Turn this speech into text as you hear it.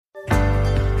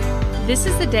This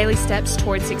is the Daily Steps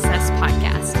Toward Success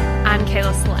podcast. I'm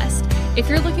Kayla Celeste. If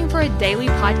you're looking for a daily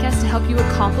podcast to help you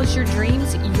accomplish your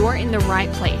dreams, you're in the right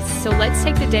place. So let's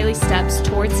take the daily steps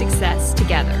toward success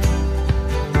together.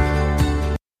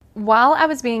 While I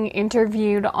was being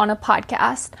interviewed on a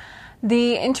podcast,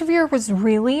 the interviewer was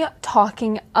really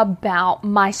talking about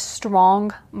my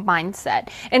strong mindset.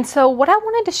 And so what I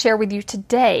wanted to share with you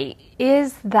today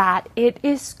is that it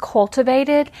is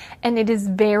cultivated and it is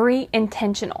very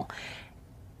intentional.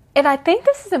 And I think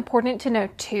this is important to know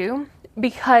too,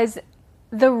 because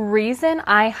the reason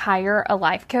I hire a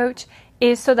life coach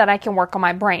is so that I can work on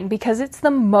my brain, because it's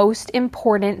the most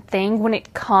important thing when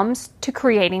it comes to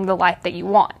creating the life that you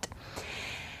want.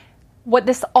 What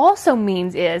this also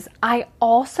means is I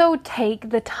also take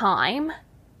the time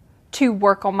to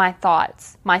work on my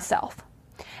thoughts myself.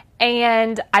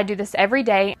 And I do this every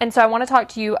day. And so I want to talk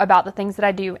to you about the things that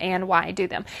I do and why I do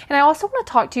them. And I also want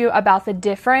to talk to you about the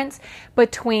difference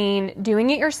between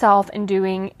doing it yourself and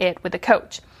doing it with a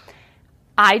coach.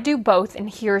 I do both, and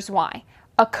here's why.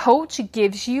 A coach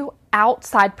gives you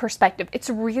outside perspective.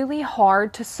 It's really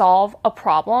hard to solve a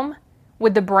problem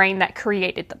with the brain that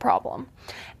created the problem.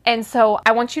 And so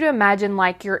I want you to imagine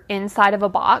like you're inside of a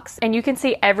box and you can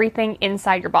see everything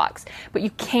inside your box, but you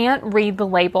can't read the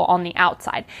label on the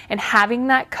outside. And having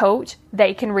that coach,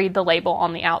 they can read the label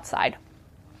on the outside.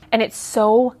 And it's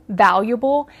so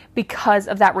valuable because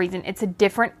of that reason. It's a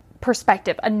different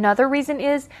perspective. Another reason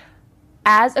is,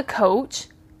 as a coach,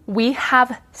 we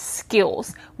have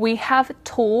skills, we have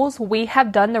tools, we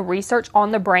have done the research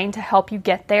on the brain to help you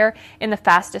get there in the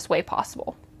fastest way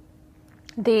possible.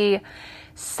 The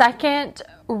second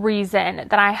reason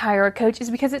that I hire a coach is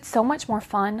because it's so much more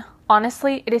fun.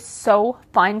 Honestly, it is so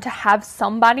fun to have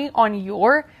somebody on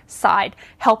your side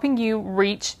helping you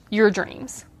reach your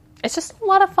dreams. It's just a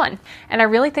lot of fun. And I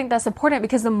really think that's important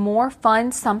because the more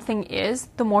fun something is,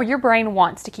 the more your brain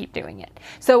wants to keep doing it.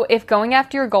 So if going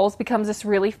after your goals becomes this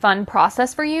really fun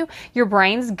process for you, your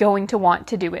brain's going to want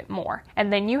to do it more.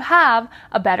 And then you have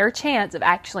a better chance of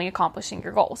actually accomplishing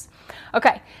your goals.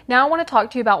 Okay, now I want to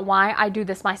talk to you about why I do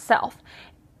this myself.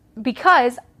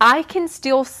 Because I can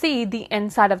still see the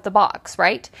inside of the box,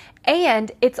 right?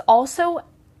 And it's also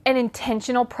an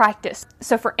intentional practice.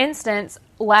 So for instance,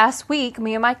 last week,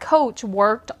 me and my coach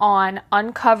worked on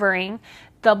uncovering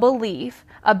the belief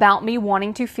about me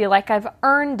wanting to feel like I've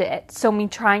earned it. So me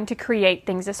trying to create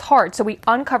things is hard. So we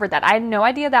uncovered that. I had no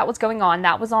idea that was going on.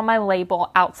 That was on my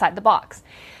label outside the box.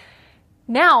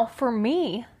 Now for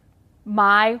me,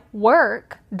 my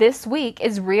work this week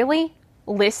is really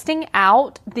listing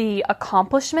out the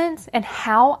accomplishments and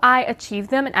how I achieved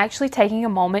them, and actually taking a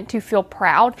moment to feel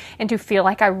proud and to feel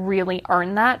like I really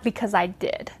earned that because I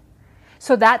did.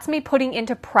 So that's me putting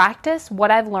into practice what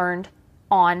I've learned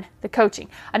on the coaching.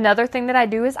 Another thing that I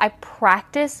do is I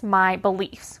practice my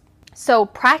beliefs. So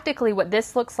practically what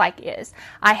this looks like is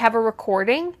I have a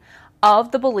recording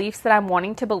of the beliefs that I'm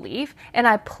wanting to believe, and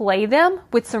I play them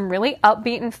with some really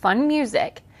upbeat and fun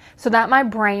music so that my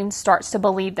brain starts to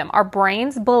believe them. Our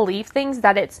brains believe things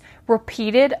that it's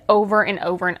repeated over and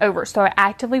over and over. So I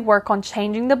actively work on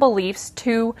changing the beliefs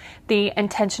to the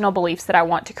intentional beliefs that I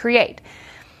want to create.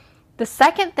 The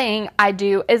second thing I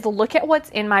do is look at what's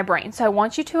in my brain. So I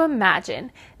want you to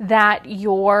imagine that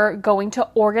you're going to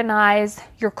organize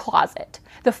your closet.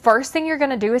 The first thing you're going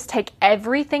to do is take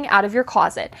everything out of your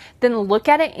closet, then look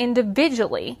at it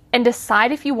individually and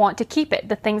decide if you want to keep it.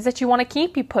 The things that you want to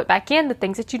keep, you put back in. The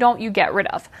things that you don't, you get rid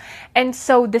of. And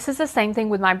so this is the same thing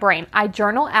with my brain. I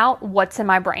journal out what's in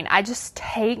my brain. I just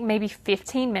take maybe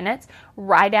 15 minutes,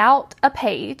 write out a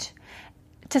page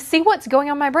to see what's going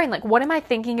on in my brain. Like, what am I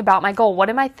thinking about my goal? What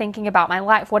am I thinking about my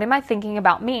life? What am I thinking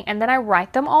about me? And then I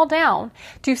write them all down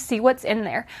to see what's in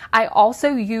there. I also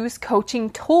use coaching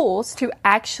tools to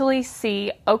actually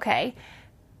see, okay,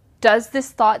 does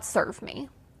this thought serve me?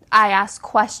 I ask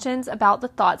questions about the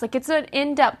thoughts. Like, it's an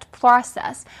in-depth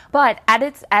process, but at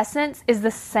its essence is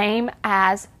the same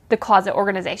as the closet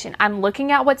organization. I'm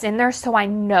looking at what's in there so I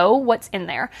know what's in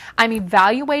there. I'm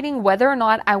evaluating whether or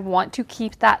not I want to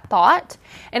keep that thought.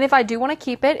 And if I do want to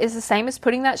keep it, it's the same as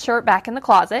putting that shirt back in the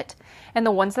closet. And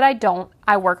the ones that I don't,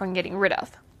 I work on getting rid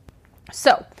of.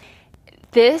 So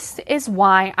this is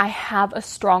why I have a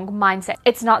strong mindset.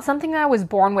 It's not something that I was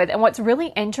born with. And what's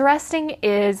really interesting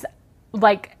is,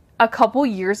 like, a couple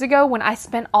years ago when I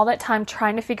spent all that time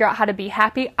trying to figure out how to be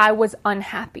happy, I was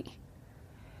unhappy.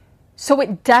 So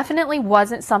it definitely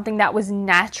wasn't something that was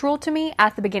natural to me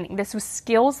at the beginning. This was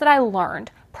skills that I learned,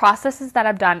 processes that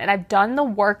I've done, and I've done the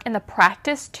work and the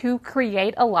practice to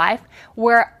create a life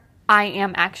where I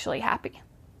am actually happy.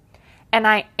 And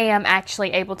I am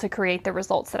actually able to create the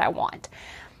results that I want.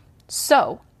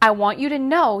 So I want you to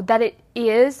know that it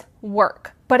is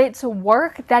work, but it's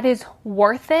work that is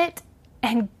worth it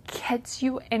and gets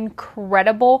you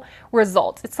incredible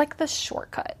results. It's like the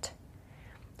shortcut.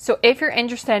 So if you're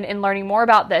interested in learning more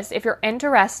about this, if you're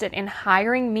interested in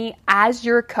hiring me as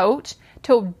your coach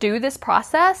to do this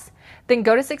process, then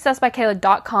go to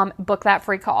successbykayla.com, book that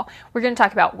free call. We're going to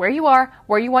talk about where you are,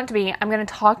 where you want to be. I'm going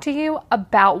to talk to you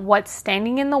about what's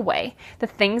standing in the way, the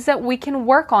things that we can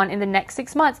work on in the next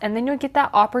 6 months, and then you'll get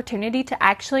that opportunity to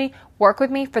actually work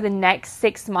with me for the next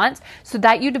 6 months so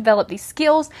that you develop these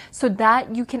skills, so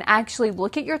that you can actually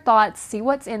look at your thoughts, see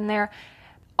what's in there,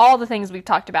 all the things we've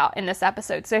talked about in this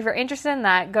episode. So if you're interested in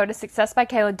that, go to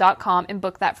successbykayla.com and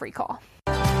book that free call.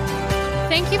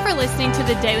 Thank you for listening to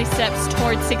the Daily Steps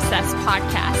Towards Success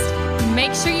podcast.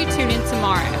 Make sure you tune in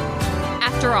tomorrow.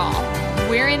 After all,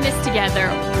 we're in this together,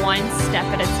 one step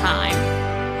at a time.